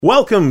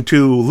Welcome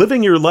to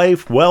Living Your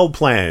Life Well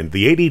Planned,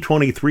 the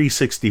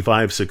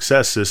 80-20-365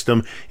 success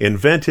system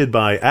invented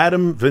by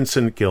Adam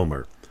Vincent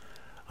Gilmer.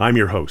 I'm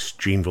your host,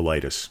 Gene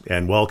Velitis,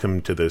 and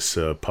welcome to this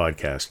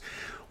podcast.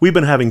 We've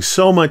been having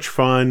so much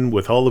fun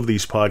with all of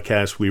these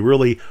podcasts. We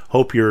really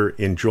hope you're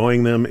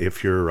enjoying them.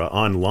 If you're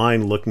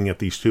online looking at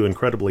these two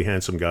incredibly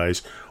handsome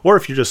guys, or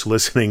if you're just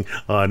listening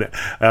on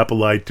Apple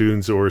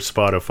iTunes or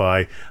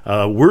Spotify,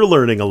 we're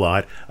learning a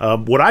lot.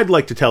 What I'd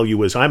like to tell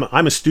you is I'm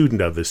a student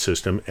of this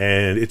system,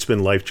 and it's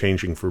been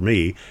life-changing for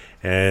me.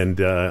 And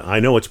I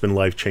know it's been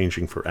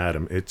life-changing for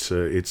Adam. It's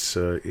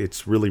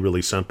really,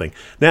 really something.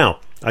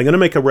 Now, I'm going to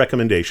make a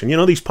recommendation. You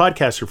know, these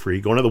podcasts are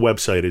free. Going to the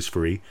website is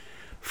free.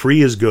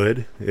 Free is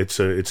good. It's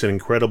an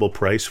incredible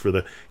price for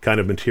the kind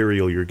of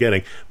material you're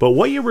getting. But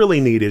what you really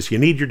need is you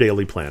need your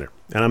daily planner.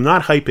 And I'm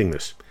not hyping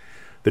this.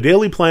 The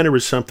daily planner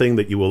is something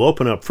that you will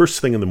open up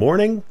first thing in the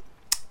morning.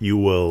 You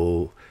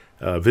will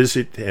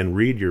visit and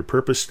read your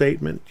purpose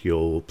statement.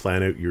 You'll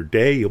plan out your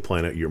day. You'll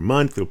plan out your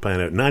month. You'll plan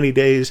out 90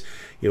 days.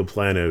 You'll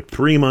plan out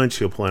 3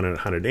 months. You'll plan out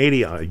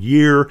 180, a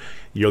year.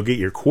 You'll get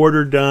your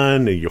quarter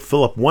done. And you'll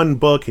fill up one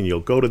book and you'll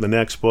go to the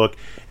next book.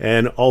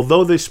 And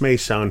although this may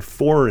sound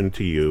foreign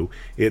to you,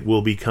 it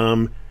will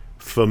become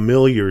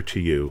familiar to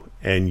you,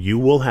 and you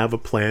will have a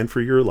plan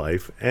for your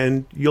life,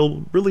 and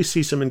you'll really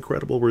see some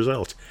incredible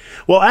results.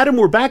 Well, Adam,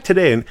 we're back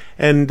today,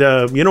 and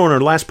you know, in our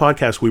last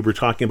podcast, we were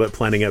talking about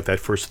planning out that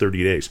first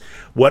 30 days.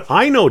 What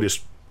I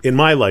noticed in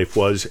my life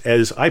was,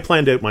 as I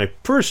planned out my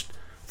first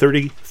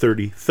 30,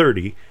 30,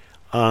 30,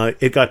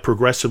 it got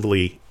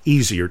progressively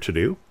easier to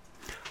do.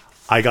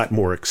 I got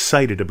more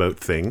excited about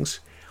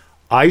things.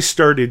 I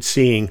started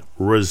seeing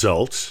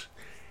results,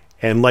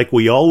 and like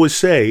we always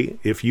say,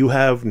 if you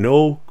have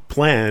no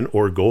plan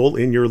or goal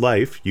in your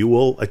life, you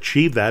will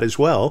achieve that as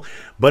well.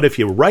 But if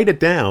you write it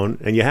down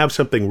and you have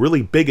something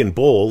really big and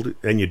bold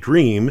and you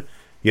dream,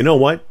 you know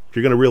what?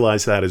 You're going to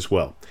realize that as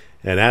well.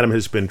 And Adam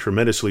has been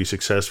tremendously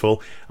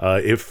successful.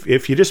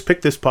 If you just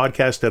pick this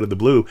podcast out of the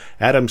blue,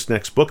 Adam's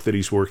next book that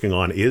he's working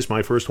on is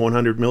My First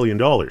 $100 Million.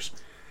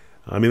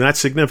 I mean, that's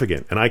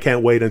significant, and I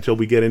can't wait until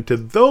we get into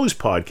those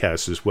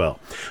podcasts as well.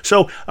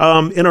 So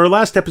in our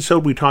last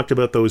episode, we talked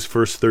about those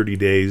first 30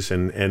 days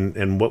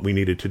and what we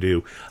needed to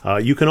do.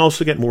 You can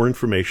also get more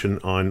information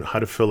on how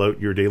to fill out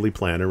your daily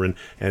planner and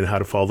how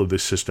to follow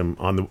this system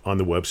on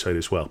the website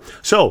as well.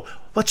 So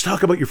let's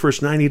talk about your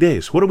first 90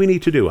 days. What do we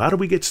need to do? How do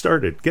we get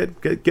started?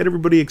 Get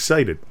everybody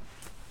excited.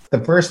 The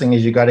first thing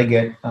is you got to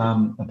get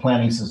a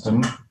planning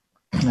system.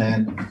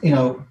 And, you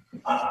know,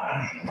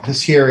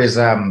 this here is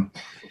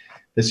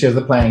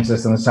the planning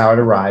system. That's how it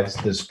arrives.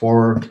 There's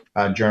 4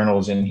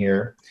 journals in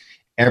here.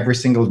 Every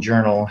single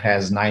journal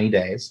has 90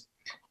 days.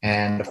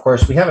 And of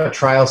course, we have a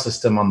trial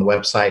system on the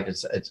website.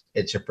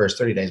 It's your first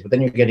 30 days, but then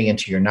you're getting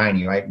into your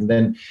 90, right? And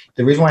then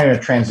the reason why you're going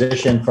to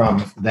transition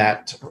from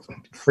that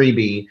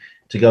freebie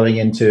to going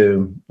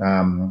into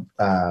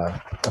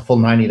a full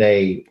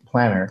 90-day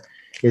planner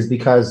is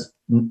because,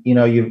 you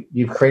know,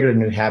 you've created a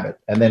new habit.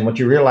 And then what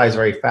you realize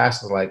very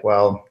fast is like,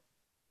 well,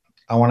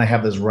 I want to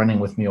have this running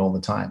with me all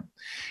the time.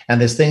 And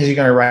there's things you're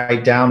going to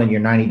write down in your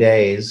 90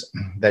 days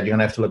that you're going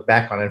to have to look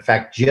back on. In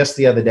fact, just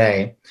the other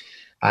day,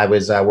 I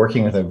was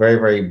working with a very,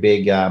 very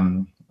big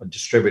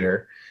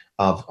distributor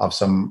of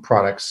some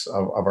products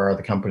of our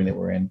other company that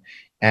we're in.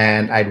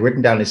 And I'd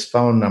written down his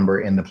phone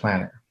number in the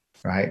planner,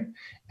 right?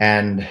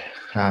 And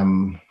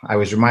I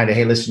was reminded,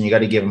 hey, listen, you got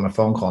to give him a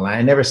phone call. And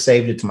I never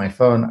saved it to my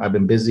phone. I've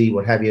been busy,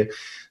 what have you.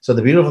 So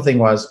the beautiful thing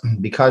was,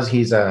 because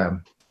he's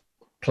a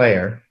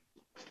player,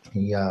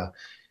 he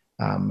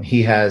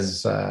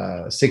has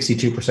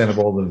 62% of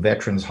all the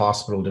veterans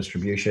hospital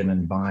distribution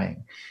and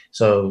buying.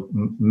 So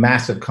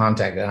massive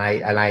contact. And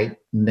I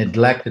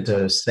neglected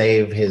to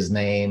save his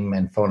name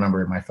and phone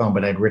number in my phone,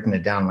 but I'd written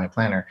it down in my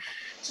planner.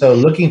 So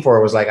looking for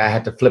it was like I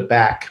had to flip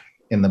back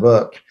in the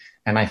book,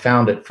 and I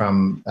found it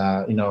from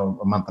a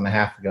month and a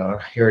half ago.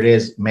 Here it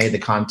is, made the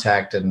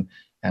contact and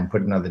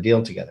put another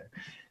deal together.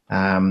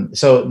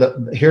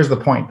 So here's the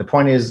point. The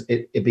point is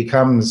it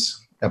becomes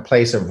a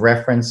place of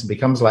reference. It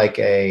becomes like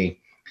a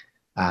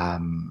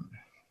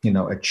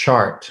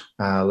chart,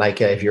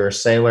 if you're a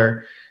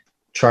sailor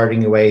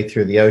charting your way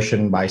through the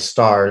ocean by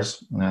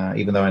stars,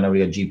 even though I know we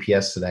got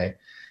GPS today,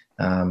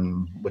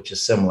 which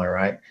is similar,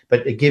 right?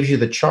 But it gives you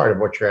the chart of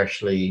what you're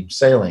actually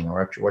sailing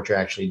or what you're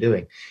actually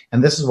doing.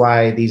 And this is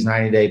why these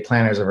 90-day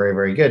planners are very,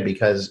 very good,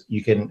 because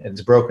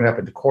it's broken up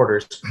into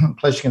quarters,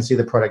 plus you can see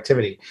the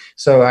productivity.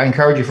 So I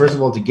encourage you, first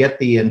of all, to get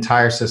the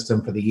entire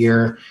system for the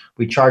year.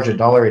 We charge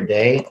 $1 a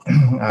day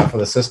for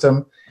the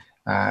system.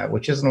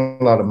 Which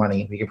isn't a lot of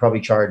money. We could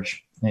probably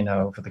charge,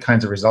 for the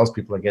kinds of results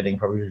people are getting,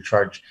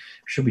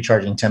 should be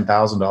charging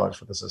 $10,000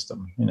 for the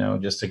system,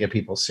 just to get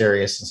people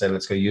serious and say,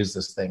 let's go use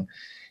this thing.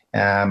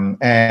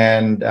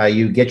 And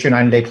you get your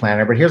 90-day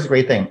planner. But here's the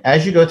great thing.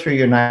 As you go through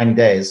your 90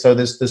 days, so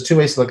there's 2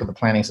 ways to look at the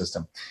planning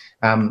system.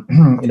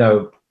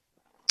 The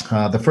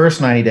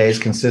first 90 days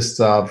consists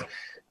of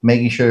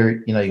making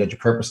sure, you got your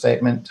purpose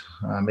statement,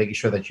 making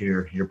sure that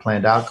you're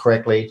planned out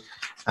correctly,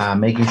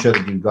 making sure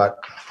that you've got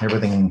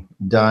everything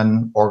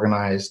done,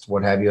 organized,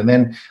 what have you. And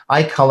then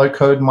I color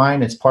code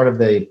mine. It's part of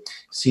the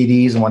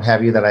CDs and what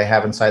have you that I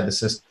have inside the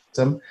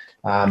system.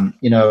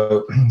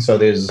 So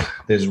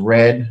there's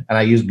red, and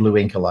I use blue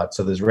ink a lot.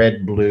 So there's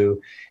red,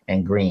 blue,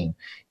 and green.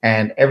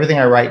 And everything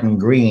I write in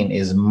green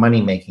is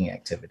money-making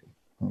activity,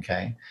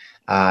 okay?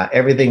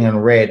 Everything in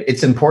red,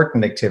 it's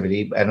important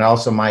activity, and it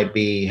also might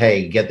be,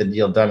 hey, get the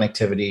deal done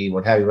activity,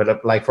 what have you.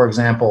 But like, for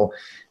example,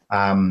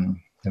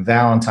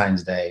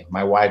 Valentine's Day,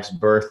 my wife's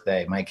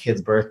birthday, my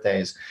kids'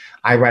 birthdays,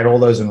 I write all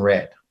those in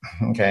red.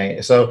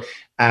 Okay, so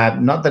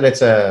not that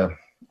it's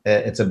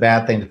a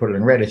bad thing to put it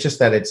in red. It's just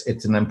that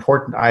it's an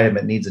important item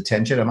that needs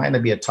attention. It might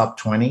not be a top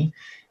 20,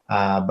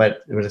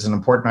 but it's an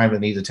important item that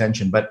needs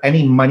attention. But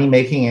any money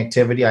making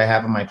activity I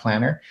have in my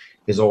planner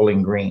is all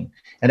in green.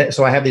 And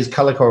so I have these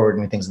color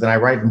coordinating things. Then I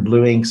write in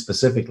blue ink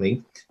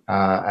specifically.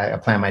 I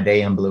plan my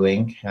day in blue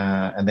ink,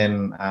 and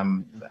then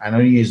I know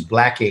you use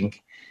black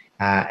ink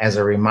as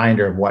a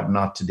reminder of what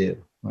not to do,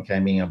 okay,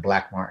 meaning a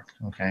black mark,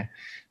 okay?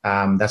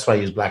 That's why I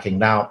use black ink.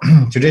 Now,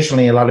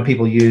 traditionally, a lot of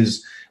people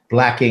use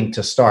black ink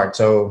to start.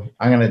 So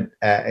I'm going to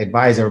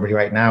advise everybody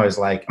right now is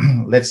like,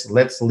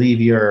 let's leave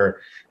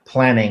your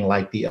planning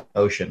like the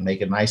ocean.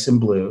 Make it nice and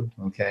blue,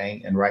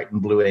 okay, and write in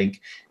blue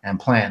ink and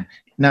plan.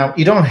 Now,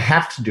 you don't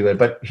have to do it,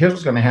 but here's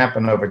what's going to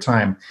happen over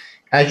time.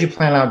 As you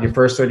plan out your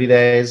first 30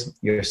 days,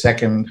 your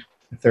second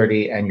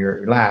 30, and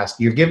your last,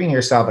 you're giving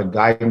yourself a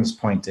guidance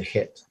point to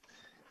hit.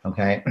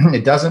 Okay,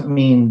 it doesn't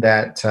mean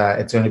that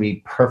it's going to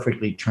be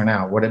perfectly turned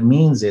out. What it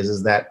means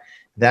is that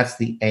that's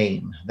the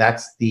aim.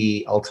 That's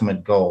the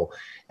ultimate goal.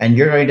 And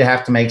you're going to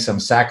have to make some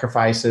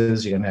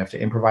sacrifices. You're going to have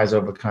to improvise,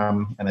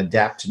 overcome, and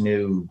adapt to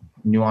new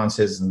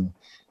nuances, and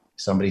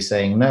somebody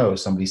saying no,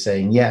 somebody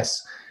saying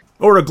yes.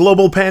 Or a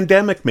global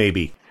pandemic,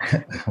 maybe.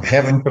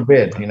 Heaven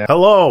forbid,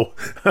 Hello.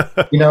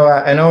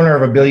 An owner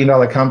of $1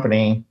 billion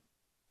company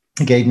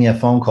gave me a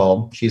phone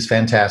call. She's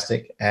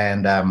fantastic.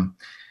 And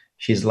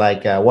she's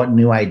like, what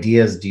new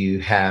ideas do you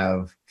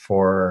have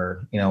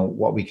for,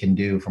 what we can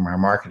do from our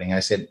marketing? I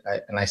said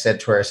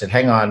to her,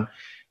 hang on,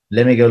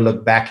 let me go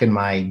look back in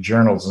my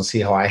journals and see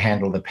how I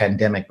handled the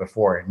pandemic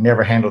before.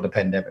 Never handled a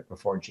pandemic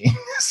before, Gene.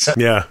 So,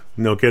 yeah,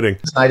 no kidding.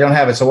 I don't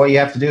have it. So what you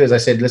have to do is I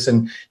said,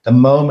 listen, the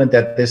moment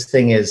that this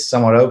thing is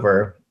somewhat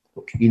over,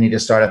 you need to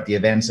start up the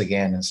events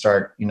again and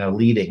start,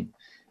 leading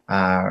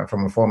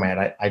from a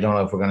format. I don't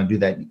know if we're going to do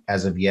that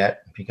as of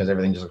yet because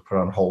everything just put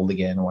on hold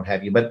again and what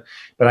have you. But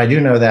I do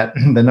know that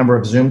the number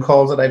of Zoom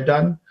calls that I've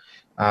done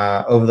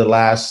over the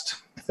last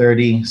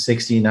 30,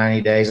 60,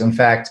 90 days. In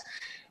fact,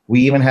 we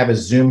even have a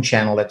Zoom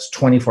channel that's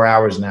 24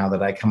 hours now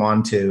that I come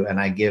on to, and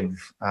I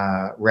give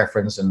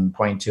reference and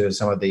point to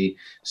some of the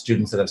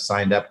students that have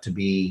signed up to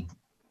be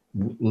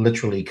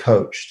literally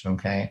coached,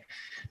 okay?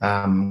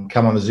 Come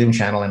on the Zoom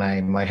channel, and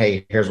I'm like,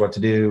 hey, here's what to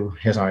do.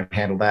 Here's how I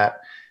handle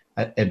that.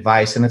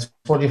 Advice. And it's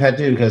what you've had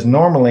to do, because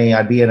normally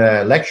I'd be in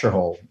a lecture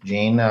hall,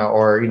 Gene,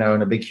 or,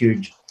 in a big,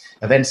 huge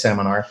event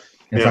seminar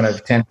in front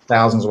of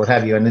 10,000s or what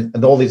have you.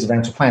 And all these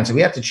events are planned. So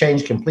we have to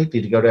change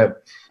completely to go to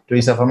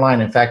doing stuff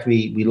online. In fact,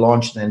 we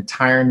launched an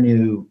entire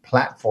new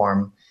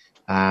platform.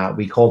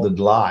 We called it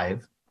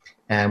Live.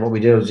 And what we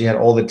did was we had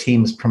all the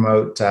teams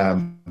promote a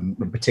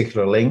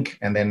particular link.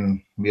 And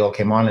then we all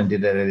came on and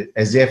did it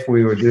as if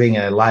we were doing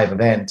a live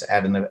event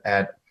at an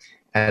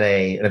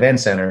event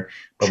center,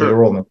 but we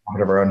were all in the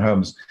comfort of our own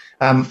homes.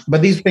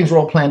 But these things were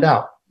all planned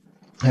out.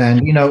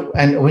 And,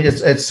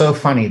 it's so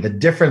funny. The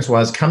difference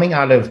was coming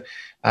out of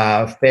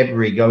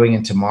February going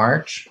into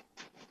March,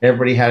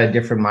 everybody had a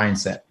different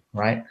mindset,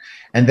 right?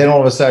 And then all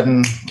of a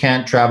sudden,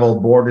 can't travel,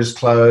 borders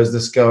closed,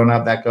 this going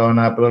up, that going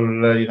up, blah,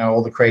 blah, blah,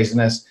 all the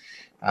craziness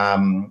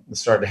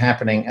started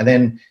happening. And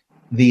then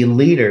the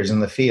leaders in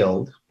the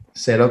field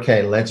said,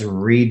 okay, let's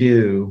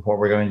redo what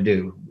we're going to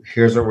do.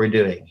 Here's what we're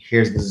doing.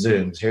 Here's the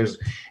Zooms.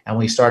 And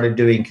we started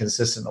doing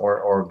consistent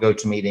or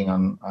GoToMeeting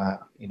on,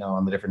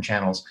 on the different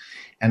channels.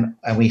 And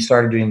we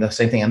started doing the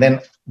same thing. And then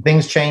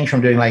things changed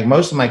from doing, like,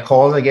 most of my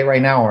calls I get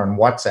right now are on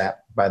WhatsApp,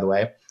 by the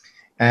way.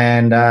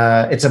 And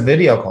it's a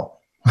video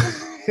call.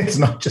 It's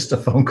not just a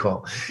phone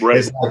call. Right.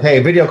 It's like, hey,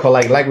 video call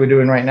like we're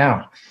doing right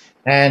now.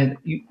 And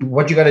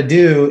what you got to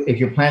do if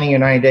you're planning your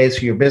 90 days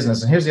for your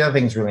business, and here's the other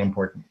thing that's really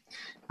important.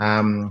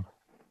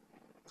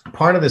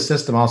 Part of the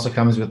system also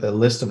comes with a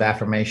list of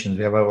affirmations.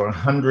 We have over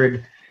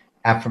 100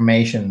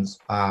 affirmations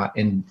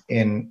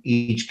in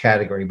each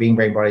category: being,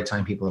 brain, body,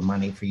 time, people, and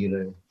money, for you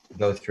to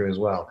go through as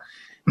well.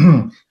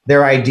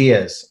 They're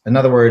ideas. In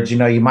other words,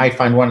 you might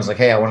find one is like,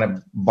 hey, I want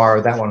to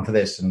borrow that one for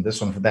this and this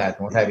one for that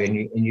and what have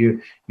you.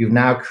 And you've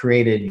now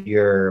created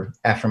your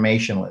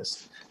affirmation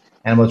list.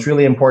 And what's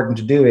really important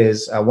to do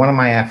is one of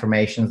my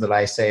affirmations that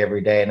I say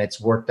every day, and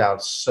it's worked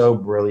out so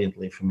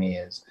brilliantly for me,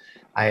 is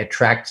I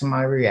attract to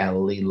my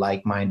reality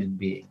like-minded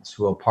beings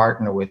who will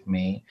partner with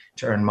me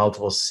to earn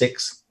multiple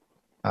 6,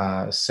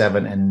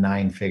 7, and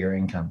 9-figure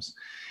incomes.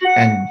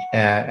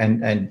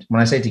 And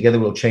when I say together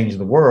we'll change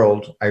the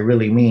world, I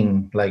really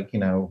mean,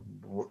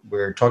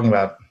 we're talking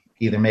about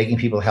either making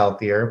people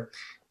healthier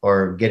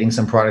or getting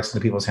some products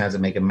into people's hands that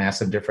make a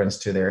massive difference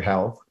to their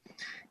health.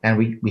 and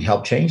we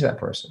help change that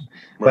person.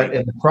 Right. But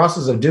in the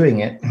process of doing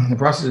it,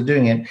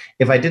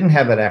 if I didn't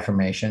have that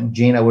affirmation,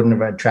 Gene, I wouldn't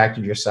have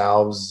attracted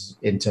yourselves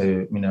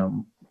into,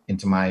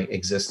 into my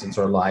existence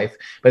or life.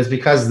 But it's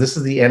because this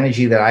is the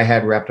energy that I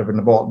had wrapped up in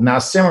the ball. Now,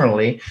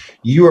 similarly,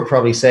 you were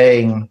probably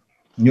saying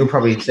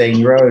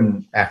your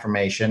own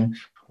affirmation,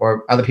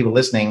 or other people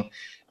listening,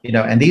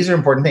 and these are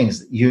important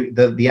things.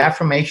 The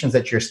affirmations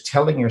that you're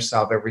telling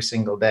yourself every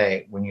single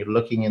day when you're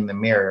looking in the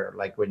mirror,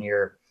 like when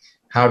you're,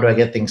 how do I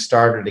get things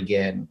started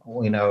again?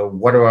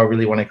 What do I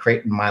really want to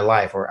create in my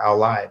life or our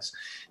lives?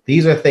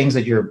 These are things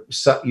that you're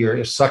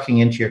sucking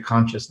into your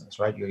consciousness,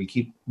 right?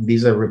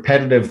 These are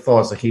repetitive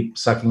thoughts that keep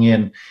sucking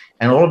in,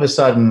 and all of a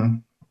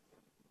sudden,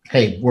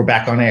 hey, we're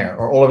back on air.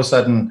 Or all of a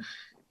sudden,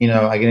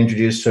 I get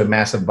introduced to a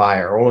massive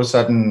buyer. Or all of a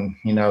sudden,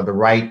 the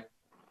right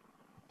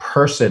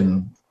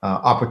person,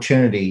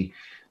 opportunity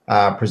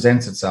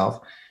presents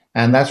itself.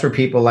 And that's where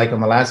people, like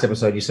on the last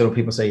episode, you said when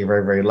people say you're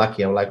very, very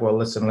lucky. I'm like, well,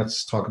 listen,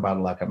 let's talk about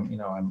luck.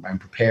 I'm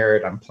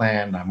prepared, I'm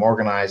planned, I'm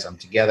organized, I'm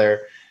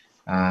together.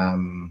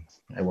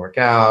 I work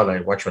out, I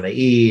watch what I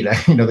eat.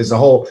 There's a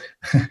whole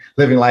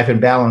living life in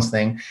balance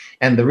thing.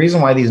 And the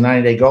reason why these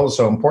 90-day goals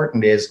are so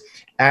important is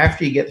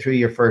after you get through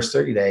your first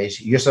 30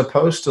 days, you're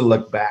supposed to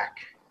look back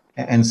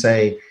and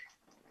say,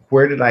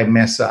 where did I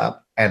mess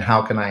up and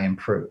how can I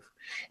improve?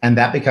 And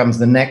that becomes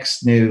the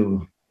next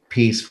new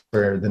piece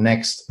for the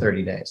next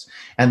 30 days.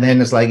 And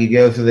then it's like you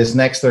go through this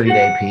next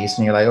 30-day piece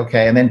and you're like,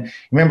 okay. And then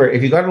remember,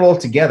 if you got it all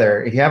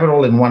together, if you have it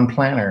all in one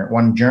planner,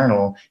 one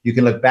journal, you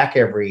can look back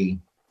every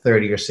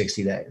 30 or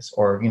 60 days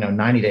or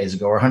 90 days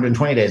ago or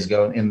 120 days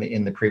ago in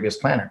the previous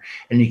planner,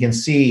 and you can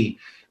see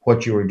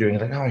what you were doing.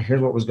 Like, oh,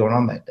 here's what was going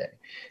on that day.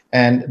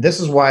 And this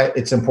is why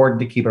it's important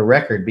to keep a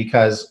record,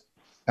 because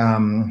I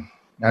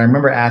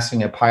remember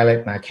asking a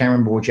pilot, and I can't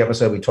remember which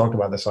episode we talked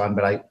about this on,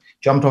 but I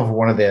jumped off of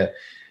one of the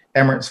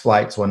Emirates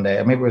flights one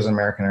day. Maybe it was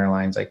American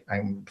Airlines.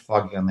 I'm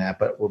foggy on that,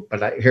 but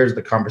here's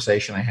the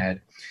conversation I had,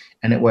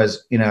 and it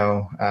was,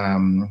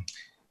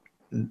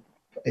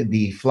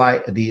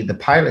 the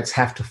pilots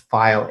have to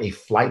file a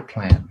flight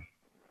plan.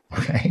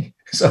 Okay.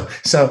 So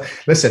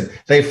listen,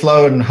 they've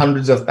flown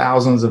hundreds of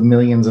thousands of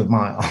millions of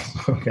miles.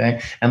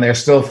 Okay. And they're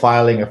still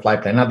filing a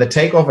flight plan. Now the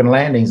takeoff and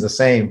landing is the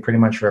same pretty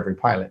much for every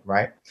pilot,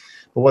 right?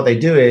 But what they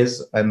do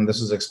is, and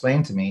this was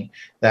explained to me,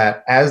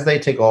 that as they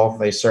take off,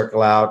 they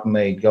circle out and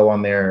they go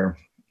on their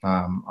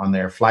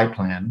flight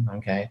plan.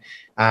 Okay.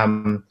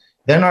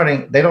 They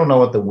don't know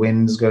what the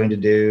wind's going to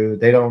do.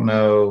 They don't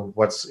know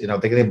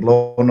they've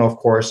blown off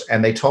course.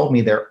 And they told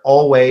me they're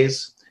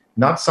always,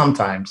 not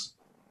sometimes,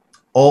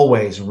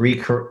 always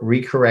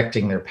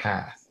recorrecting their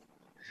path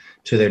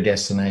to their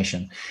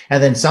destination.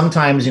 And then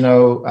sometimes,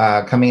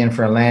 coming in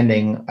for a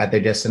landing at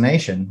their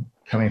destination,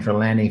 coming for a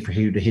landing for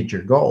you to hit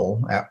your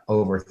goal at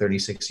over 30,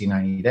 60,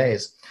 90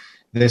 days,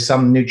 there's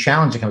some new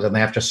challenge that comes up. They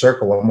have to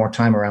circle one more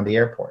time around the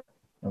airport.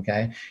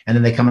 Okay. And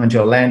then they come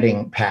into a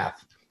landing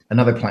path,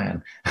 another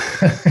plan.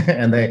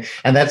 and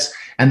that's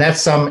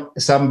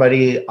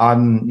somebody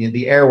on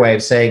the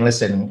airwaves saying,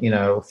 listen,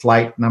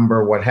 flight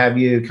number, what have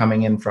you,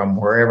 coming in from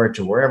wherever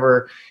to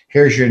wherever,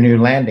 here's your new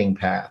landing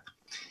path.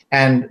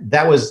 And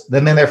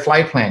then their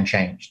flight plan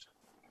changed,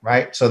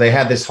 right? So they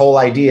had this whole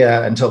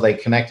idea until they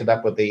connected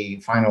up with the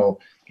final,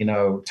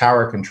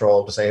 tower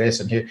control to say,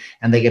 listen here,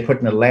 and they get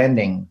put in a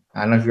landing.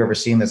 I don't know if you've ever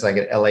seen this, like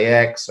at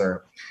LAX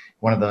or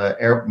one of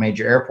the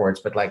major airports,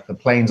 but like the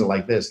planes are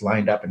like this,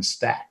 lined up and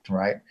stacked,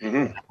 right?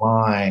 Mm-hmm.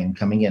 Line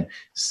coming in.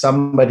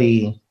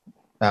 Somebody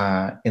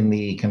in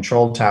the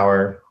control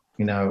tower,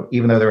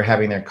 even though they were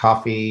having their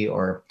coffee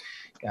or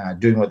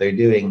doing what they're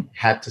doing,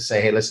 had to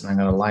say, hey, listen, I'm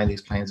going to line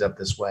these planes up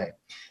this way.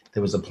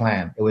 There was a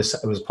plan. It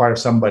was part of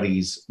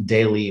somebody's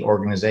daily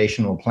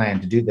organizational plan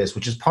to do this,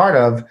 which is part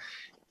of,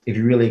 if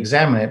you really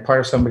examine it, part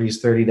of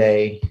somebody's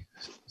 30-day,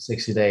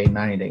 60-day,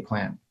 90-day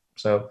plan.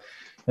 So,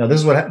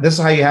 this is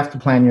how you have to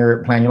plan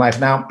your life.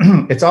 Now,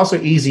 it's also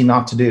easy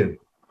not to do.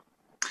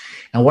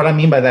 And what I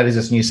mean by that is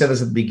this, and you said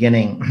this at the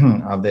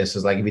beginning of this,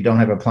 is like, if you don't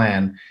have a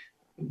plan,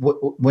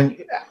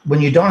 when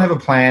you don't have a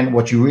plan,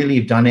 what you really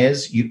have done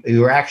is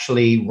you're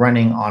actually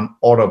running on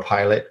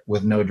autopilot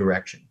with no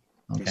direction.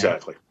 Okay?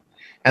 Exactly.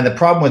 And the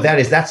problem with that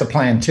is that's a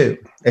plan too.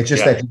 It's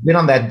just that you've been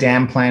on that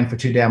damn plan for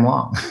too damn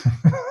long.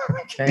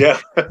 Okay. Yeah.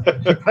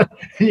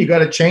 You got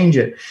to change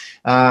it.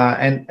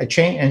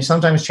 And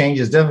sometimes change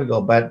is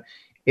difficult, but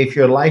if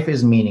your life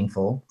is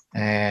meaningful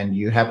and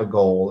you have a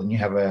goal and you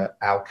have an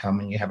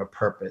outcome and you have a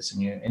purpose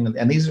and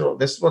this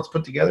is what's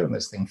put together in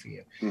this thing for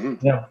you.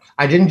 Mm-hmm.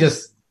 I didn't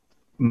just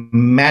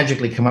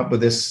magically come up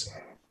with this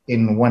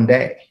in one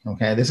day.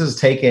 Okay. This has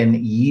taken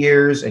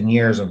years and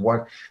years of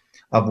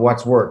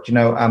what's worked.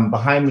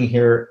 Behind me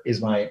here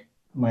is my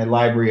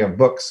library of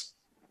books.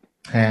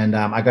 And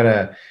I got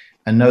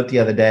a note the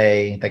other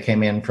day that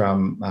came in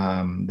from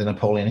the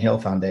Napoleon Hill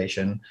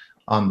Foundation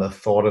on the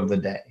thought of the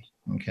day.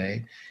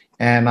 Okay.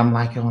 And I'm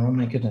like, oh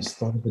my goodness,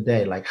 thought of the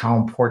day. Like, how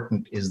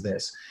important is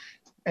this?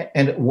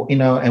 And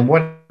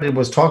what it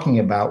was talking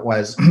about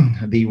was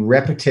the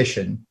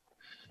repetition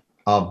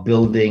of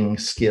building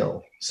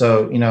skill.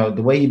 So,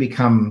 the way you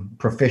become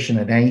proficient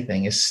at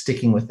anything is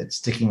sticking with it,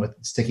 sticking with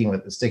it, sticking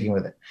with it, sticking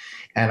with it.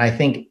 And I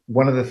think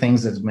one of the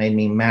things that's made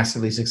me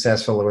massively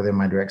successful within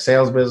my direct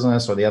sales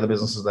business or the other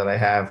businesses that I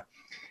have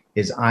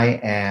is I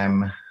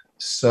am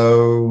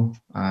so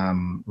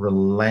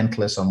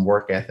relentless on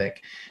work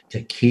ethic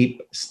to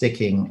keep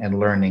sticking and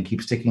learning,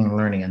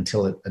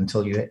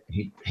 until you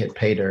hit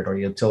pay dirt or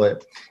until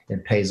it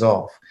pays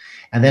off.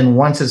 And then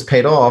once it's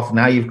paid off,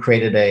 now you've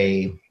created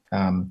a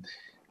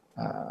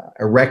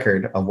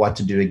record of what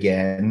to do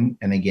again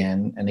and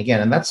again and again.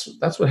 And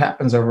that's what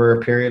happens over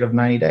a period of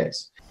 90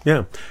 days.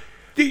 Yeah.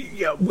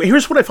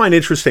 Here's what I find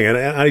interesting, and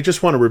I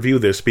just want to review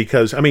this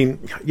because, I mean,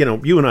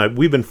 you and I,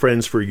 we've been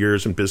friends for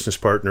years and business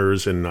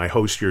partners, and I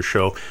host your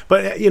show.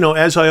 But,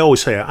 as I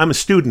always say, I'm a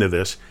student of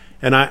this,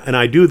 and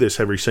I do this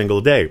every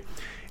single day.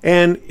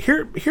 And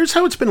here's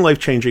how it's been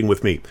life-changing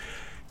with me.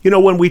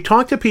 When we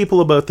talk to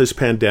people about this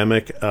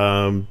pandemic,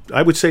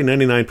 I would say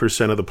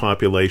 99% of the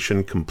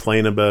population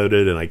complain about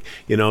it. And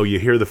you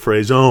hear the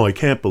phrase, "Oh, I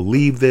can't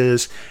believe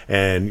this,"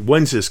 and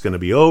 "When's this going to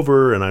be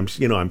over?" And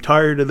I'm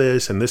tired of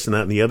this and this and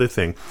that and the other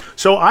thing.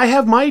 So I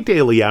have my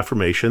daily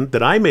affirmation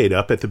that I made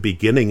up at the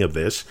beginning of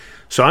this.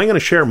 So I'm going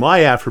to share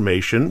my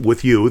affirmation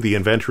with you, the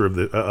inventor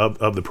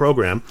of the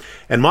program.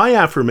 And my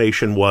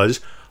affirmation was,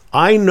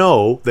 I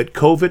know that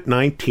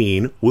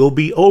COVID-19 will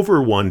be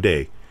over one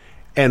day.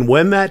 And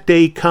when that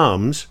day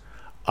comes,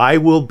 I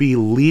will be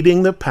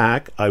leading the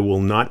pack. I will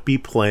not be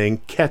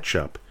playing catch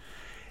up.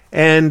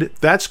 And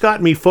that's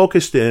got me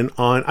focused in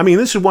on,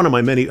 this is one of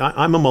my many,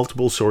 I'm a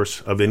multiple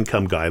source of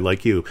income guy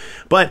like you.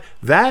 But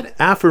that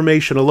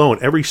affirmation alone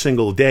every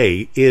single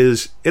day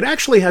it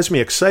actually has me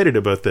excited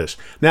about this.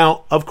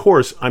 Now, of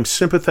course, I'm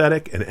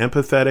sympathetic and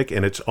empathetic,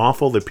 and it's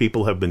awful that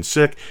people have been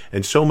sick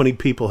and so many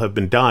people have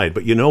been died.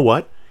 But you know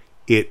what?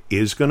 It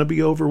is going to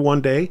be over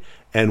one day.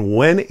 And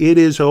when it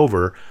is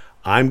over,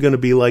 I'm going to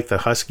be like the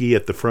husky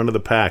at the front of the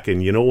pack,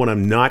 and you know what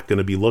I'm not going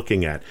to be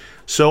looking at.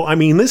 So,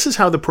 this is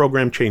how the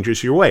program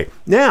changes your way.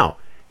 Now,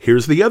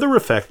 here's the other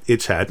effect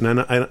it's had,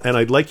 and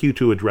I'd like you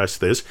to address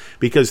this,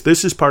 because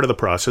this is part of the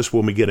process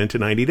when we get into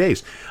 90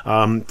 days.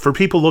 For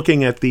people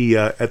looking at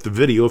the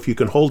video, if you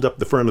can hold up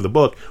the front of the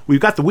book, we've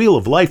got the Wheel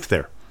of Life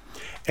there.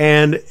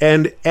 And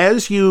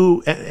as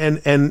you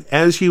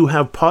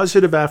have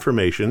positive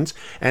affirmations,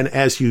 and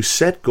as you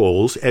set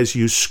goals, as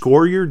you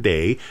score your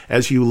day,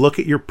 as you look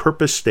at your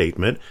purpose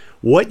statement,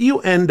 what you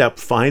end up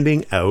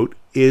finding out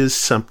is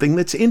something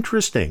that's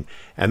interesting,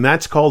 and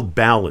that's called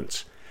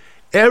balance.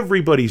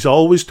 Everybody's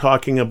always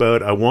talking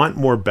about, I want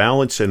more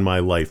balance in my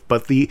life,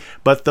 but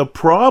the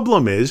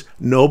problem is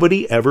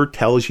nobody ever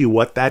tells you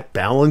what that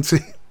balance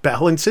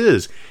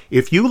is.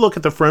 If you look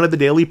at the front of the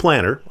daily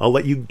planner, I'll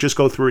let you just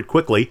go through it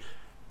quickly.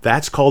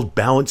 That's called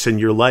balance in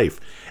your life.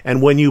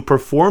 And when you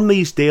perform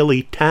these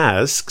daily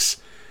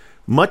tasks,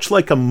 much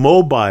like a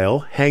mobile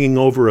hanging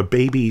over a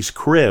baby's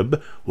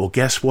crib, well,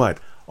 guess what?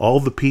 All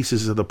the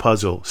pieces of the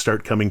puzzle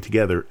start coming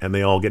together, and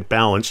they all get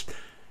balanced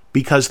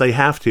because they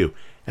have to.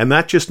 And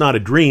that's just not a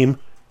dream.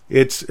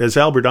 It's, as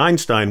Albert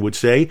Einstein would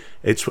say,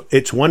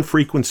 it's one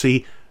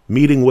frequency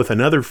meeting with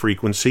another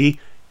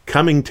frequency,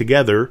 coming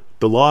together,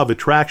 the law of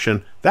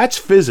attraction. That's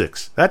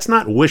physics. That's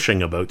not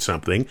wishing about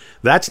something.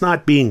 That's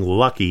not being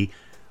lucky.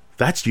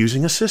 That's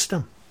using a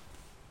system.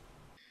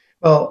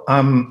 Well,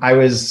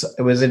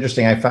 it was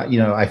interesting.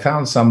 I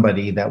found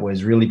somebody that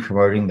was really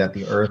promoting that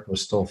the Earth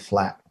was still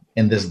flat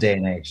in this day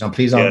and age. Now,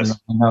 please don't. Yes.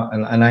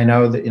 And I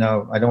know that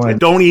I don't want to.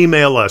 Don't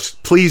email us.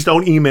 Please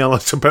don't email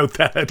us about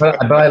that.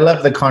 But I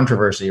love the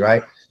controversy,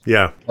 right?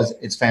 Yeah,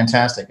 it's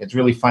fantastic. It's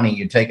really funny.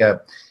 You take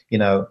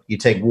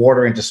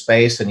water into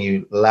space and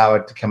you allow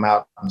it to come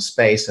out from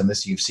space, and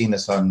you've seen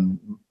this on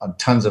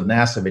tons of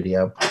NASA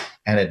video.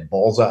 And it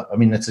balls up.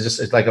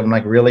 It's like, I'm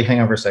like, really? Hang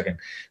on for a second.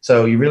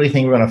 So you really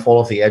think we're going to fall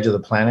off the edge of the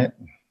planet?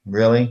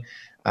 Really?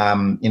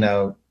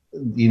 You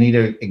need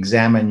to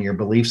examine your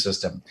belief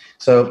system.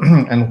 So,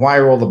 and why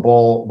are all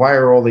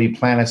the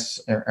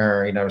planets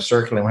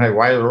circling?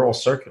 Why are they all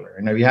circular?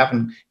 If you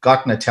haven't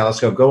gotten a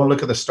telescope, go and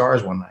look at the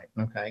stars one night.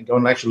 Okay. Go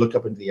and actually look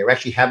up into the air. We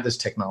actually have this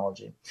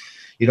technology.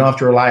 You don't have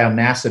to rely on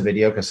NASA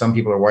video, because some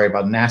people are worried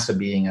about NASA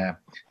being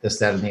this,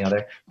 that, and the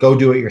other. Go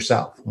do it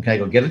yourself. Okay,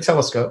 go get a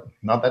telescope.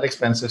 Not that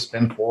expensive.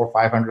 Spend $400 or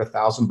 $500,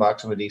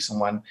 $1,000 on a decent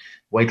one.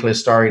 Wait till it's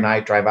starry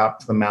night. Drive out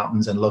to the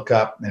mountains and look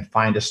up and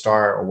find a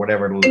star or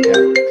whatever to look at.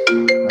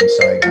 I'm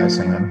sorry, guys.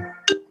 Hang on.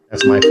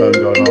 That's my phone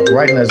going off.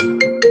 Right as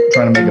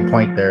trying to make a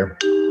point there.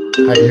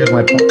 Here's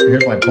my point.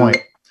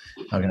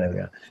 Okay, there we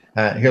go.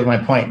 Here's my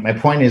point. My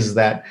point is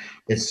that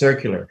it's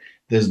circular.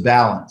 There's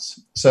balance.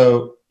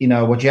 So,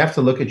 what you have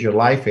to look at your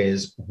life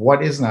is,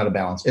 what is not a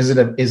balance? Is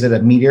it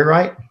a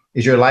meteorite?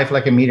 Is your life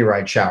like a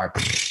meteorite shower?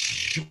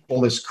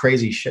 All this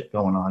crazy shit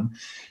going on.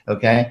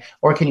 Okay.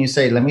 Or can you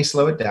say, let me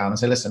slow it down and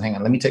say, listen, hang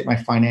on, let me take my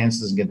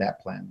finances and get that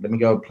plan. Let me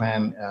go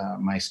plan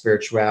my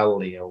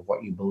spirituality or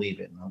what you believe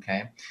in.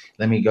 Okay.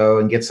 Let me go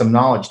and get some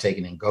knowledge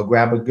taken in. Go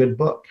grab a good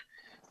book.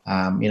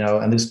 And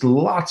there's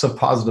lots of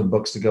positive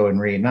books to go and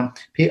read. Now,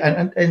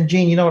 and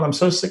Gene, you know what? I'm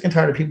so sick and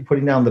tired of people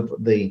putting down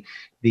the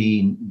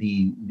the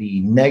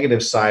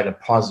negative side of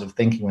positive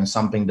thinking when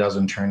something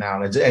doesn't turn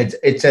out.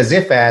 It's as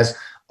if as,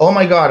 oh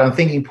my God, I'm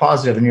thinking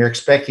positive, and you're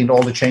expecting it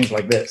all to change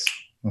like this.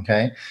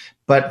 Okay.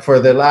 But for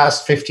the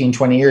last 15,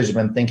 20 years, you've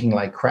been thinking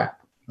like crap.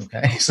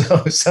 Okay.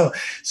 So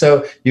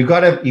you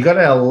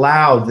gotta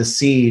allow the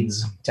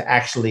seeds to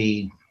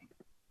actually,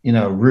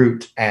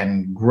 root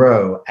and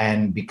grow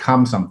and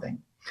become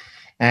something.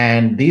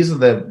 And these are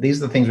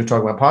the things we're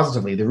talking about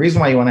positively. The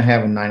reason why you want to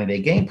have a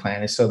 90-day game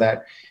plan is so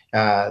that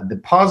the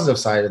positive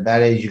side of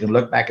that is you can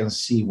look back and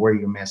see where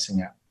you're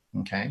messing up.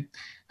 Okay.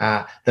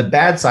 The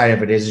bad side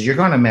of it is you're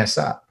going to mess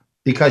up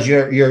because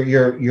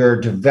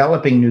you're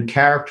developing new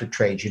character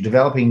traits. You're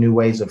developing new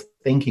ways of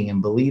thinking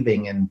and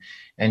believing,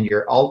 and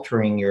you're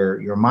altering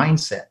your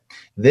mindset.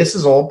 This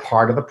is all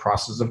part of the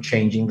process of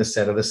changing the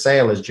set of the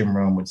sail, as Jim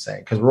Rohn would say,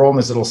 because we're all in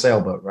this little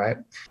sailboat, right?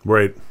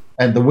 Right.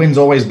 And the wind's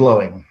always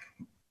blowing.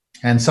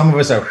 And some of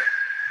us are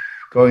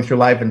going through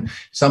life, and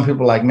some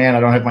people are like, man,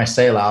 I don't have my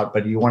sail out,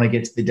 but you want to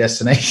get to the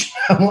destination.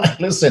 I'm like,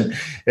 listen,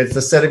 it's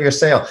the set of your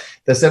sail.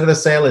 The set of the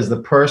sail is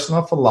the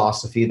personal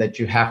philosophy that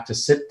you have to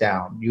sit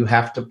down. You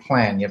have to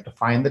plan. You have to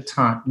find the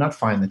time, not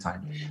find the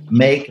time,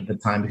 make the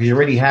time, because you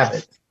already have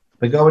it.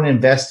 But go and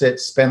invest it,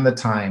 spend the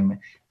time.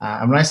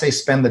 And when I say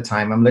spend the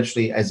time, I'm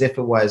literally as if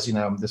it was,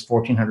 this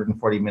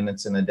 1,440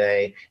 minutes in a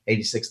day,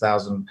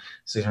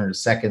 86,600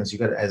 seconds. You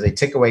got as they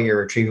tick away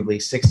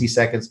irretrievably, 60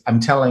 seconds. I'm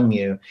telling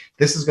you,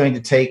 this is going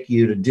to take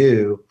you to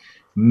do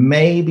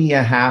maybe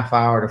a half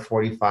hour to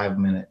 45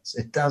 minutes.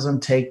 It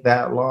doesn't take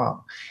that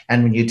long.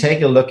 And when you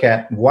take a look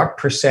at what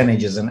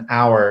percentage is an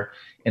hour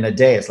in a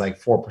day, it's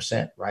like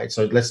 4%, right?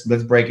 So let's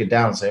break it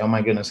down and say, oh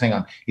my goodness, hang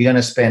on. You're going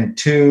to spend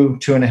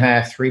 2.5%,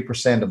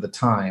 3% of the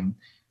time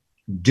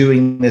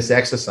doing this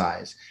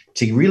exercise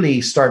to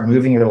really start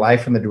moving your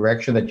life in the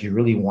direction that you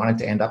really want it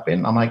to end up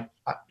in. I'm like,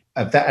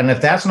 if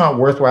that's not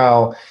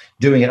worthwhile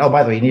doing it, oh,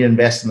 by the way, you need to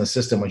invest in the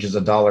system, which is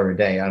 $1 a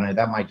day. I know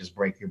that might just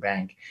break your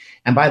bank.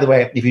 And by the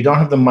way, if you don't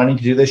have the money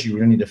to do this, you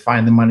really need to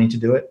find the money to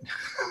do it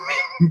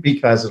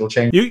because it'll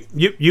change.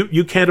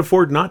 You can't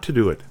afford not to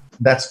do it.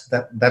 That's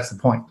the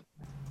point.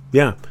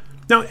 Yeah.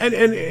 Now,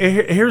 and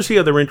here's the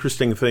other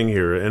interesting thing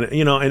here,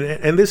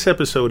 and this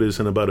episode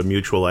isn't about a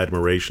mutual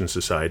admiration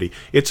society.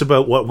 It's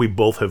about what we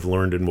both have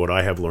learned and what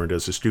I have learned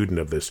as a student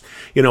of this.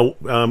 We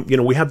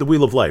have the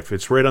Wheel of Life.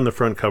 It's right on the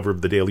front cover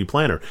of the Daily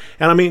Planner,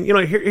 and I mean,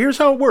 here's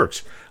how it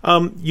works.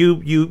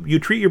 You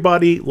treat your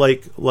body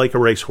like a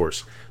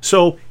racehorse.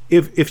 So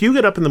if you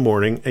get up in the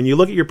morning and you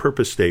look at your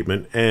purpose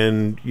statement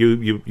and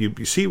you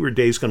see what your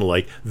day's going to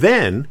like,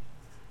 then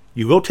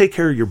you go take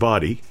care of your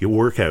body. You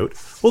work out.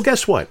 Well,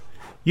 guess what?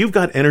 You've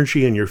got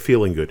energy and you're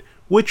feeling good,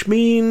 which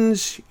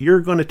means you're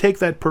going to take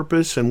that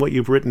purpose and what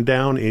you've written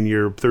down in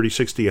your 30,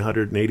 60,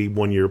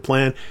 181 year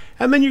plan,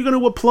 and then you're going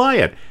to apply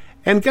it.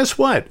 And guess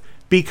what?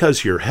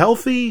 Because you're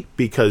healthy,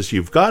 because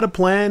you've got a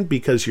plan,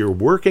 because you're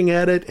working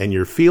at it and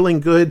you're feeling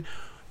good,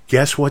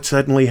 guess what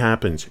suddenly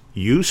happens?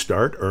 You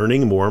start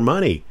earning more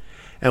money.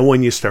 And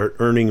when you start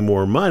earning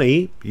more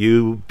money,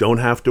 you don't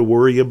have to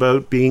worry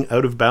about being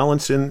out of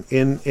balance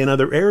in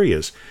other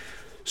areas.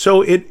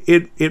 So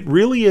it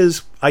really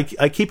is. I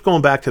keep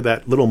going back to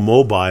that little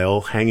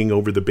mobile hanging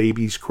over the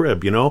baby's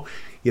crib. You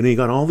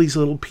got all these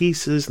little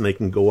pieces and they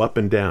can go up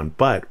and down.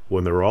 But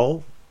when they're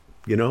all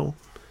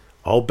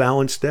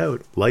balanced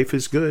out, life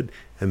is good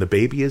and the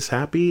baby is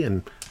happy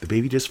and the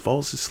baby just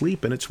falls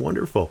asleep and it's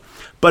wonderful.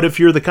 But if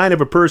you're the kind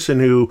of a person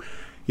who,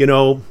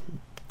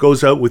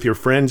 goes out with your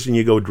friends and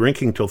you go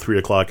drinking till 3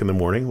 o'clock in the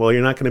morning, well,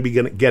 you're not going to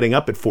be getting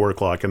up at 4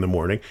 o'clock in the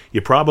morning. You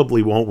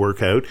probably won't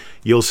work out.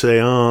 You'll say,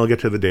 oh, I'll get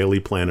to the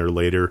Daily Planner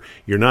later.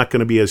 You're not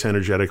going to be as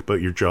energetic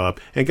about your job.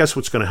 And guess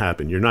what's going to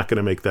happen? You're not going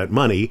to make that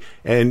money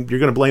and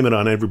you're going to blame it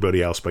on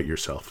everybody else but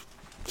yourself.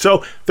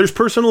 So there's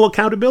personal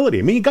accountability.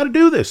 I mean, you got to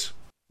do this.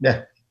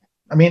 Yeah.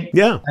 I mean,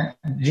 yeah.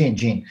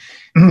 Gene,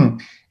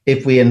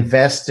 if we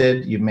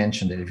invested, you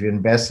mentioned it, if you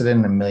invested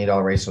in $1 million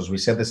racehorse, we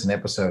said this in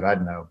episode, I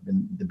don't know,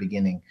 in the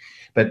beginning,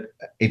 but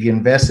if you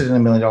invested in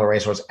 $1 million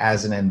racehorse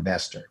as an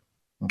investor,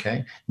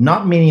 okay,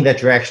 not meaning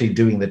that you're actually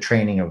doing the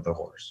training of the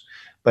horse,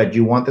 but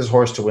you want this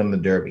horse to win the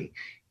Derby,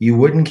 you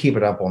wouldn't keep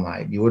it up all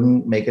night. You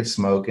wouldn't make it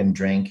smoke and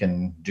drink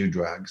and do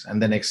drugs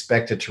and then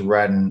expect it to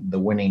run the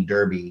winning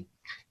Derby,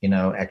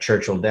 at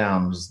Churchill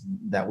Downs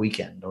that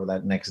weekend or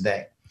that next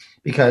day,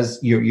 because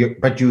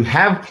but you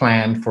have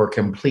planned for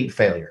complete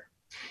failure.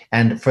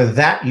 And for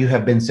that, you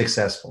have been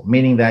successful,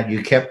 meaning that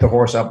you kept the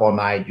horse up all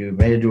night. You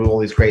made it do all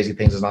these crazy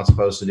things it's not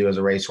supposed to do as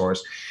a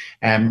racehorse.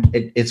 And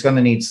it's going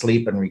to need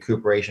sleep and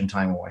recuperation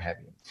time and what have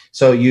you.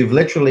 So you've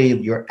literally,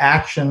 your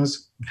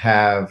actions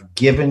have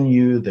given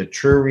you the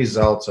true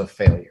results of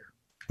failure.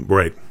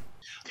 Right.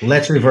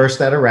 Let's reverse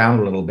that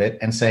around a little bit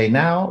and say,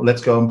 now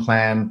let's go and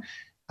plan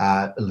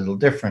a little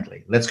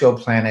differently. Let's go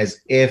plan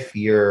as if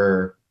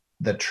you're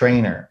the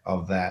trainer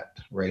of that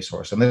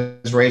racehorse. And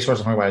this racehorse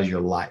I'm talking about is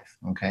your life.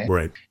 Okay.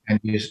 Right.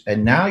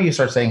 And now you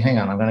start saying, hang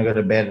on, I'm going to go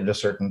to bed at a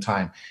certain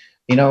time.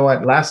 You know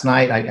what? Last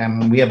night,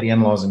 we have the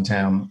in-laws in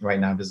town right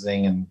now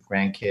visiting and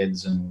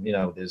grandkids, and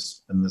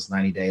there's been this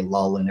 90-day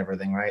lull and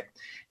everything, right?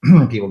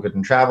 People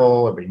couldn't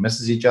travel. Everybody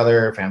misses each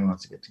other. Family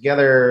wants to get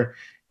together.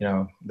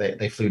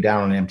 They flew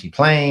down on an empty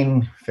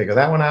plane. Figure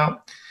that one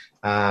out.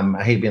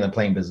 I hate being in the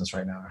plane business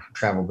right now,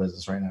 travel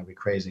business right now. It'd be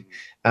crazy.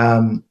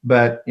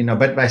 But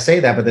I say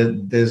that, but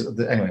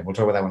anyway, we'll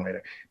talk about that one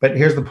later. But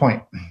here's the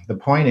point. The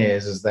point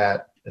is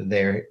that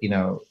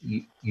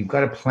you've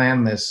got to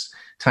plan this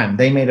time.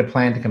 They made a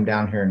plan to come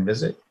down here and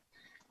visit.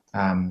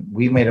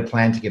 We've made a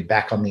plan to get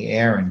back on the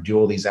air and do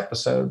all these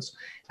episodes.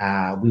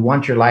 We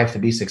want your life to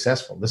be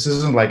successful. This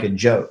isn't like a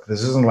joke.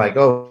 This isn't like,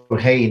 oh,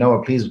 hey, you know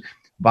what, please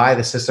buy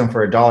the system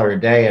for $1 a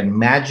day and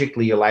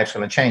magically your life's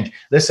going to change.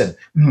 Listen,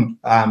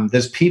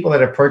 there's people that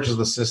have purchased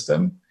the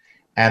system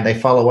and they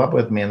follow up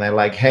with me and they're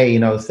like, hey,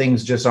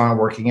 things just aren't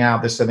working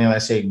out. This and I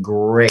say,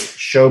 great,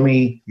 show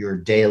me your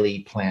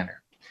daily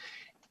planner.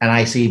 And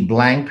I see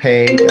blank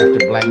page after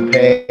blank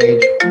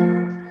page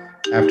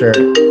after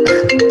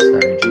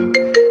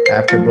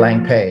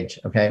blank page.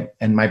 Okay.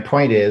 And my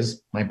point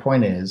is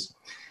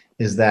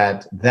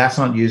that that's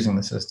not using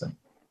the system.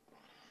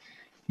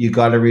 You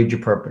got to read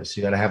your purpose.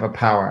 You got to have a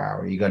power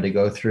hour. You got to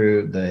go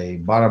through the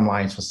bottom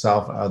lines for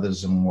self,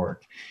 others, and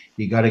work.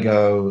 You got to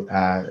go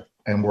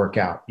and work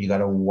out. You got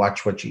to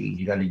watch what you eat.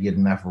 You got to get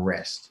enough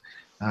rest.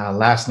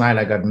 Last night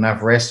I got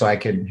enough rest so I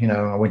could,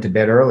 I went to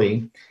bed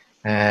early.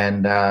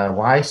 And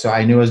why? So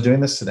I knew I was doing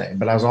this today,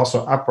 but I was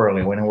also up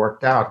early, went and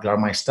worked out, got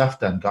my stuff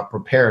done, got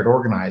prepared,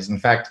 organized. In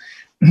fact,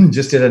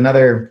 just did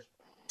another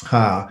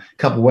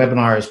couple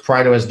webinars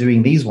prior to us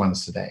doing these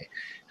ones today.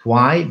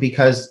 Why?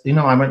 Because,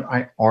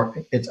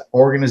 it's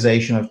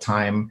organization of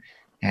time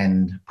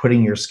and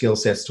putting your skill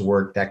sets to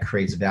work that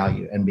creates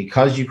value. And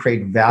because you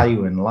create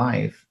value in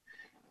life,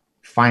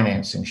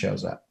 financing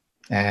shows up.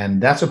 And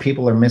that's what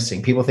people are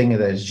missing. People think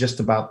that it's just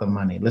about the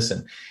money.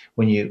 Listen,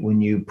 when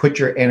you put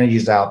your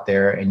energies out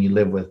there and you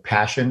live with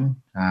passion,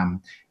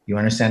 you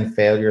understand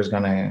failure is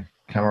going to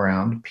come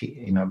around.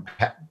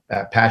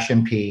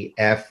 Passion,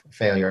 F,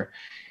 failure,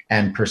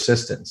 and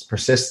persistence.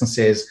 Persistence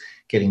is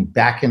getting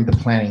back into the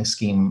planning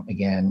scheme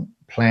again,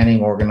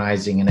 planning,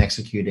 organizing, and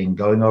executing,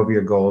 going over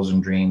your goals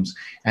and dreams.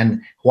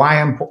 And why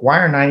are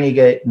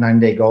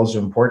 90-day goals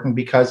important?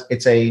 Because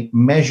it's a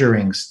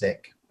measuring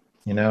stick.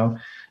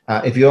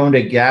 If you owned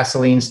a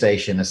gasoline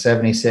station, a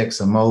 76,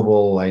 a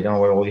Mobil, I don't know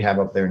what all you have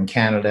up there in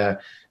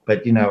Canada,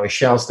 but a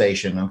Shell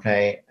station,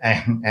 okay,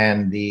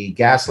 and the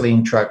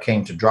gasoline truck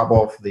came to drop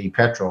off the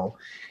petrol,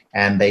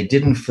 and they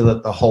didn't fill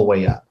it the whole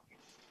way up.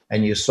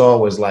 And you saw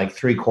it was like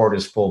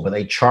 3/4 full, but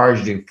they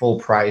charged you full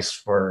price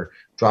for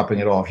dropping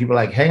it off. You were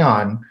like, hang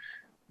on,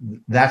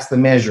 that's the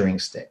measuring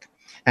stick.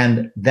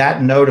 And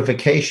that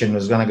notification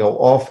was going to go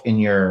off in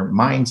your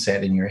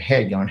mindset, in your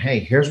head, going, hey,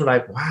 here's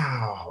what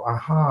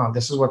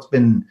this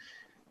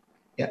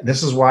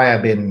is why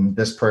I've been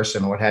this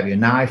person, or what have you.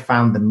 Now I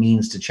found the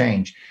means to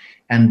change.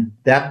 And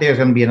that there's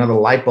going to be another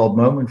light bulb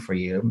moment for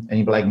you. And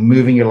you'll be like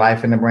moving your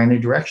life in a brand new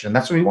direction. And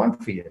that's what we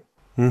want for you.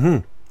 Mm-hmm.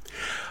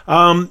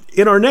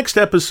 In our next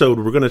episode,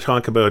 we're going to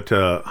talk about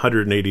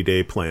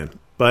 180-day plan.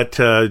 But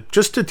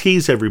just to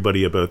tease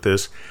everybody about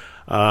this,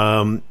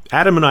 Adam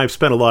and I have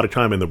spent a lot of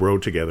time on the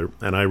road together.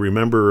 And I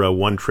remember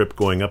one trip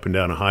going up and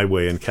down a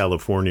highway in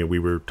California. We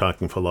were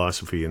talking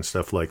philosophy and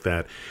stuff like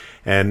that.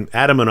 And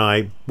Adam and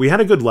I, we had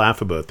a good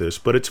laugh about this,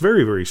 but it's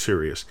very, very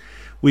serious.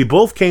 We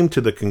both came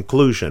to the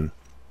conclusion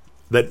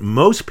that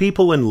most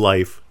people in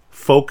life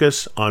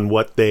focus on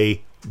what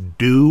they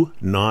do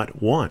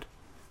not want.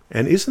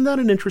 And isn't that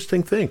an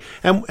interesting thing?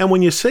 And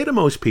when you say to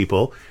most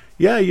people,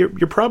 yeah, you're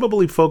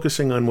probably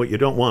focusing on what you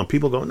don't want.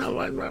 People go, no,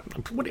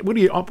 what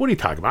are you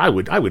talking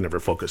about? I would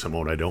never focus on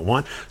what I don't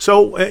want.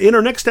 So in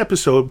our next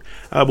episode,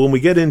 when we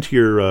get into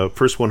your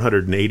first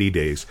 180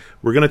 days,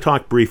 we're going to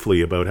talk briefly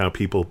about how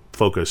people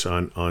focus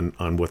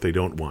on what they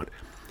don't want.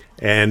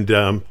 And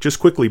just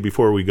quickly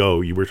before we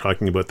go, you were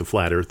talking about the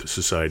Flat Earth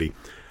Society.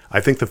 I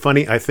think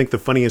the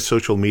funniest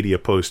social media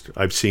post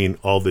I've seen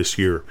all this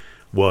year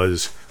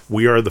was,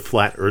 we are the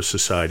Flat Earth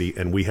Society,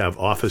 and we have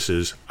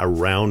offices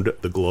around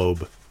the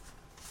globe.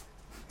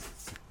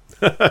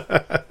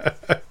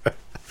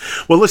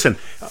 Well, listen,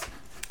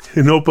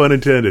 no pun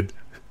intended.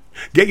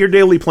 Get your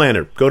daily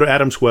planner. Go to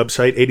Adam's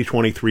website,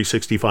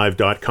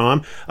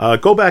 8020365.com.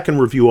 Go back and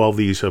review all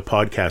these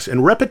podcasts.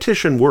 And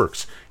repetition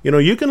works.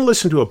 You can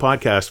listen to a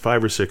podcast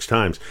 5 or 6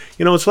 times.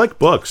 It's like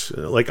books.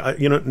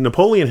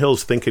 Napoleon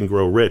Hill's Think and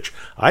Grow Rich.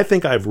 I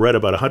think I've read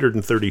about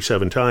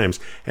 137 times.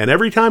 And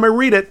every time I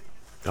read it,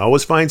 I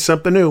always find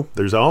something new.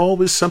 There's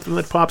always something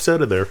that pops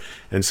out of there,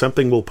 and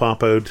something will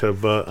pop out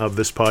of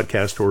this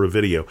podcast or a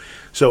video.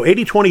 So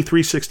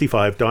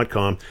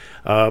 8020365.com.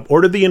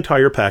 Order the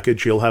entire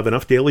package. You'll have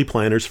enough daily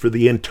planners for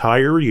the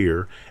entire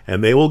year,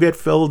 and they will get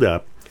filled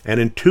up. And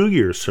in 2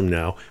 years from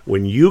now,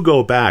 when you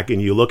go back and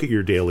you look at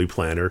your daily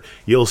planner,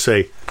 you'll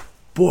say,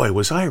 boy,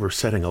 was I ever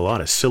setting a lot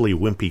of silly,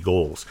 wimpy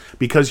goals,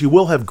 because you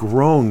will have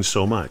grown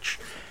so much.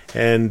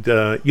 And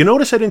you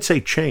notice I didn't say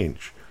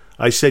change.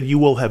 I said you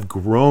will have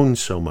grown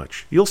so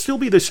much. You'll still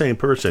be the same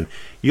person.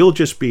 You'll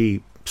just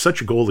be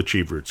such a goal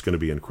achiever. It's going to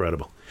be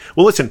incredible.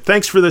 Well, listen,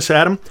 thanks for this,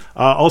 Adam.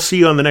 I'll see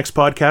you on the next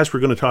podcast. We're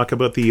going to talk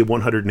about the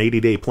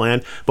 180-day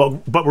plan,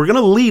 but we're going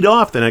to lead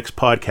off the next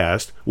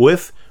podcast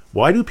with,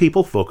 why do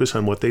people focus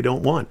on what they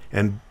don't want?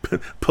 And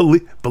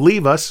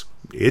believe us,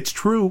 it's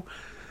true.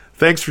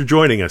 Thanks for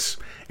joining us.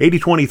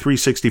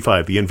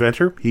 80-20-365, The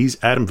Inventor. He's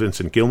Adam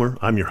Vincent Gilmer.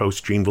 I'm your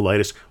host, Gene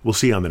Velitis. We'll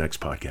see you on the next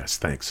podcast.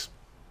 Thanks.